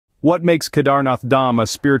What makes Kedarnath Dham a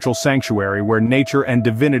spiritual sanctuary where nature and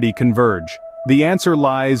divinity converge? The answer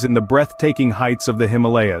lies in the breathtaking heights of the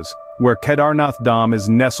Himalayas, where Kedarnath Dham is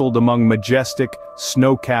nestled among majestic,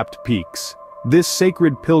 snow-capped peaks. This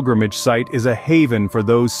sacred pilgrimage site is a haven for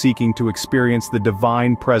those seeking to experience the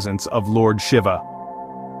divine presence of Lord Shiva.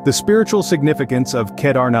 The spiritual significance of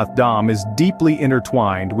Kedarnath Dham is deeply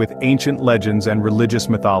intertwined with ancient legends and religious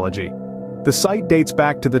mythology. The site dates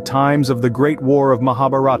back to the times of the Great War of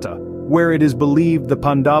Mahabharata, where it is believed the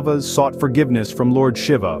Pandavas sought forgiveness from Lord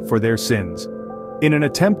Shiva for their sins. In an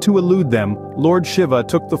attempt to elude them, Lord Shiva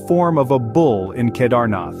took the form of a bull in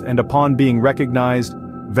Kedarnath and upon being recognized,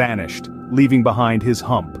 vanished, leaving behind his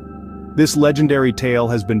hump. This legendary tale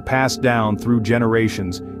has been passed down through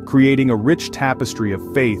generations, creating a rich tapestry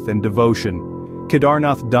of faith and devotion.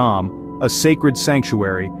 Kedarnath Dham, a sacred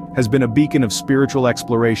sanctuary, has been a beacon of spiritual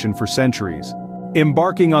exploration for centuries.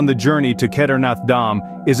 Embarking on the journey to Kedarnath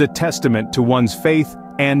Dham is a testament to one's faith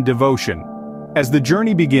and devotion. As the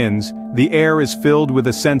journey begins, the air is filled with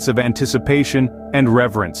a sense of anticipation and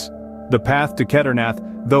reverence. The path to Kedarnath,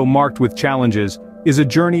 though marked with challenges, is a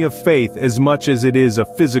journey of faith as much as it is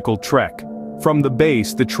a physical trek. From the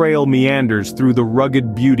base, the trail meanders through the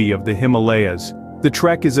rugged beauty of the Himalayas. The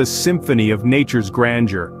trek is a symphony of nature's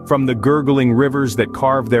grandeur, from the gurgling rivers that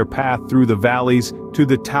carve their path through the valleys to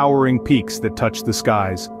the towering peaks that touch the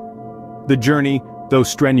skies. The journey, though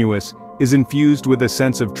strenuous, is infused with a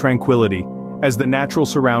sense of tranquility, as the natural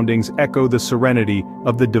surroundings echo the serenity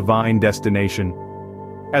of the divine destination.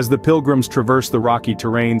 As the pilgrims traverse the rocky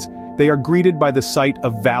terrains, they are greeted by the sight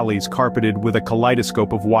of valleys carpeted with a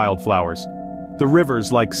kaleidoscope of wildflowers. The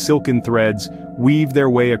rivers, like silken threads, weave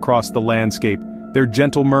their way across the landscape, their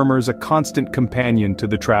gentle murmurs a constant companion to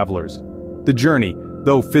the travelers. The journey,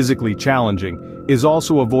 though physically challenging, is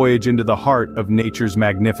also a voyage into the heart of nature's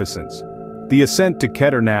magnificence. The ascent to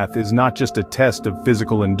Kedarnath is not just a test of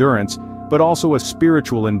physical endurance, but also a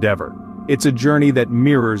spiritual endeavor. It's a journey that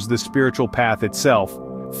mirrors the spiritual path itself,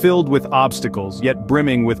 filled with obstacles yet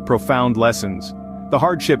brimming with profound lessons. The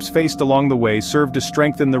hardships faced along the way serve to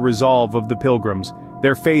strengthen the resolve of the pilgrims,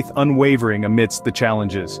 their faith unwavering amidst the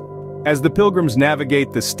challenges. As the pilgrims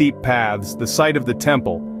navigate the steep paths, the site of the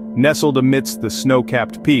temple, nestled amidst the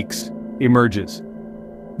snow-capped peaks, emerges.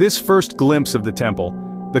 This first glimpse of the temple,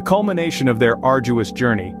 the culmination of their arduous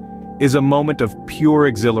journey, is a moment of pure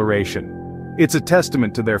exhilaration. It's a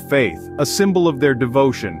testament to their faith, a symbol of their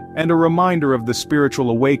devotion, and a reminder of the spiritual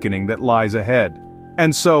awakening that lies ahead.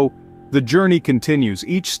 And so, the journey continues,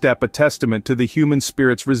 each step a testament to the human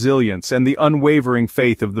spirit's resilience and the unwavering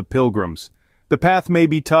faith of the pilgrims. The path may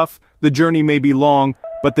be tough, the journey may be long,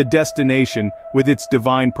 but the destination, with its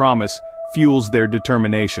divine promise, fuels their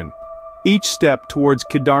determination. Each step towards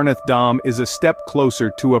Kedarnath Dham is a step closer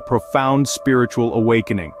to a profound spiritual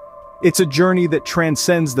awakening. It's a journey that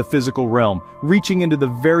transcends the physical realm, reaching into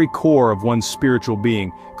the very core of one's spiritual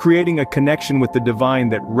being, creating a connection with the divine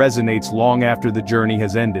that resonates long after the journey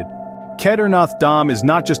has ended. Kedarnath Dham is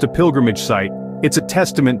not just a pilgrimage site, it's a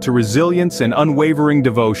testament to resilience and unwavering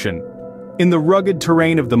devotion. In the rugged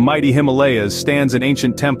terrain of the mighty Himalayas stands an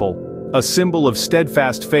ancient temple, a symbol of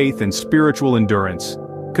steadfast faith and spiritual endurance.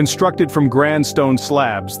 Constructed from grand stone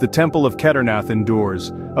slabs, the Temple of Kedarnath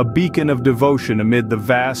endures, a beacon of devotion amid the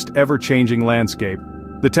vast, ever-changing landscape.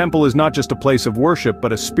 The temple is not just a place of worship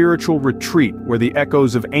but a spiritual retreat where the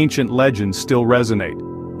echoes of ancient legends still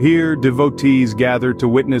resonate. Here, devotees gather to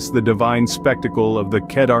witness the divine spectacle of the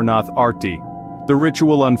Kedarnath Arti. The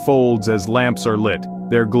ritual unfolds as lamps are lit,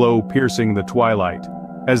 their glow piercing the twilight.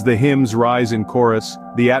 As the hymns rise in chorus,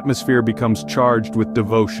 the atmosphere becomes charged with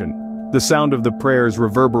devotion. The sound of the prayers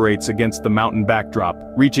reverberates against the mountain backdrop,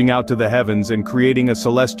 reaching out to the heavens and creating a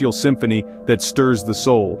celestial symphony that stirs the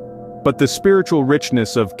soul. But the spiritual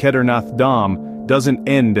richness of Kedarnath Dham doesn't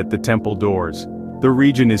end at the temple doors. The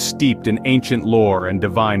region is steeped in ancient lore and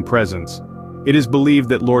divine presence. It is believed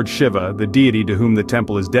that Lord Shiva, the deity to whom the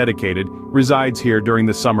temple is dedicated, resides here during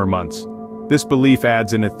the summer months. This belief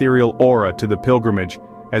adds an ethereal aura to the pilgrimage,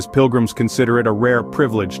 as pilgrims consider it a rare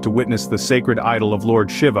privilege to witness the sacred idol of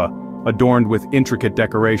Lord Shiva, adorned with intricate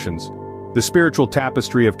decorations. The spiritual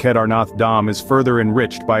tapestry of Kedarnath Dham is further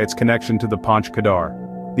enriched by its connection to the Panch Kedar.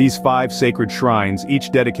 These 5 sacred shrines,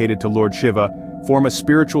 each dedicated to Lord Shiva, form a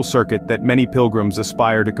spiritual circuit that many pilgrims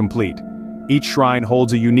aspire to complete. Each shrine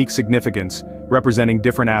holds a unique significance, representing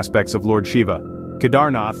different aspects of Lord Shiva.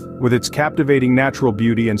 Kedarnath, with its captivating natural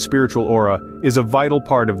beauty and spiritual aura, is a vital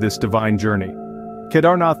part of this divine journey.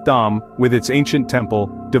 Kedarnath Dham, with its ancient temple,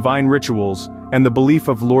 divine rituals, and the belief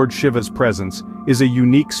of Lord Shiva's presence, is a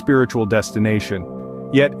unique spiritual destination.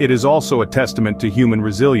 Yet it is also a testament to human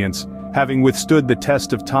resilience, having withstood the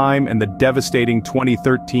test of time and the devastating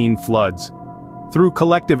 2013 floods. Through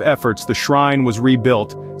collective efforts, the shrine was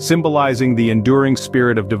rebuilt, symbolizing the enduring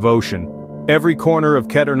spirit of devotion. Every corner of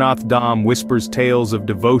Kedarnath Dham whispers tales of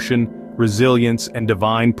devotion, resilience, and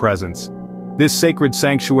divine presence. This sacred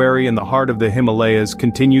sanctuary in the heart of the Himalayas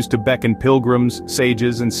continues to beckon pilgrims,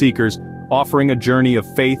 sages, and seekers, offering a journey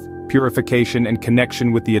of faith, purification, and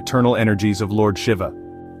connection with the eternal energies of Lord Shiva.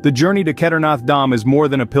 The journey to Kedarnath Dham is more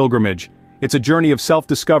than a pilgrimage. It's a journey of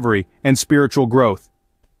self-discovery and spiritual growth.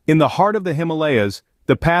 In the heart of the Himalayas,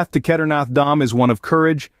 the path to Kedarnath Dham is one of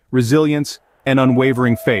courage, resilience, and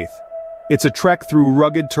unwavering faith. It's a trek through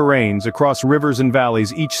rugged terrains across rivers and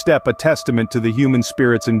valleys, each step a testament to the human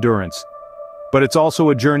spirit's endurance. But it's also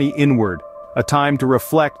a journey inward, a time to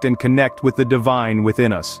reflect and connect with the divine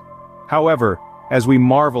within us. However, as we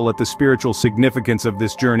marvel at the spiritual significance of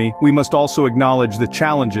this journey, we must also acknowledge the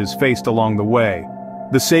challenges faced along the way.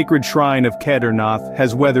 The sacred shrine of Kedarnath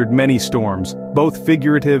has weathered many storms, both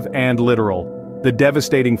figurative and literal. The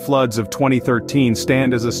devastating floods of 2013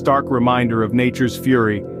 stand as a stark reminder of nature's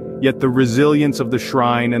fury, yet the resilience of the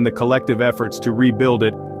shrine and the collective efforts to rebuild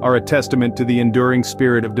it are a testament to the enduring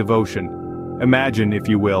spirit of devotion. Imagine, if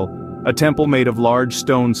you will, a temple made of large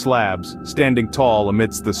stone slabs, standing tall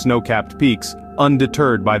amidst the snow-capped peaks,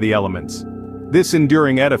 undeterred by the elements. This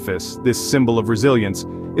enduring edifice, this symbol of resilience,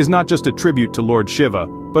 is not just a tribute to Lord Shiva,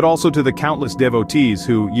 but also to the countless devotees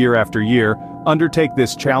who, year after year, undertake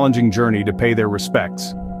this challenging journey to pay their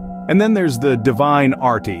respects. And then there's the divine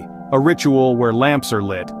arti, a ritual where lamps are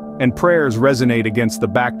lit, and prayers resonate against the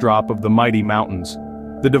backdrop of the mighty mountains.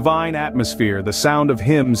 The divine atmosphere, the sound of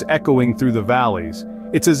hymns echoing through the valleys.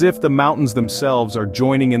 It's as if the mountains themselves are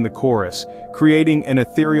joining in the chorus, creating an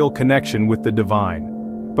ethereal connection with the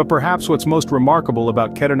divine. But perhaps what's most remarkable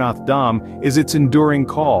about Kedarnath Dham is its enduring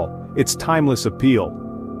call, its timeless appeal.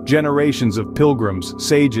 Generations of pilgrims,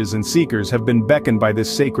 sages, and seekers have been beckoned by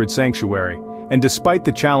this sacred sanctuary, and despite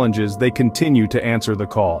the challenges, they continue to answer the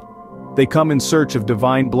call. They come in search of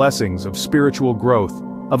divine blessings, of spiritual growth,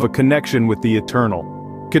 of a connection with the eternal.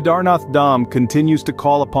 Kedarnath Dham continues to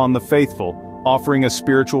call upon the faithful, offering a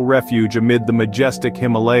spiritual refuge amid the majestic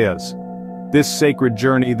Himalayas. This sacred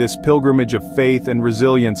journey, this pilgrimage of faith and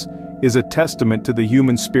resilience, is a testament to the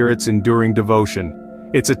human spirit's enduring devotion.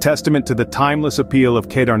 It's a testament to the timeless appeal of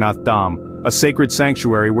Kedarnath Dham, a sacred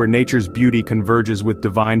sanctuary where nature's beauty converges with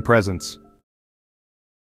divine presence.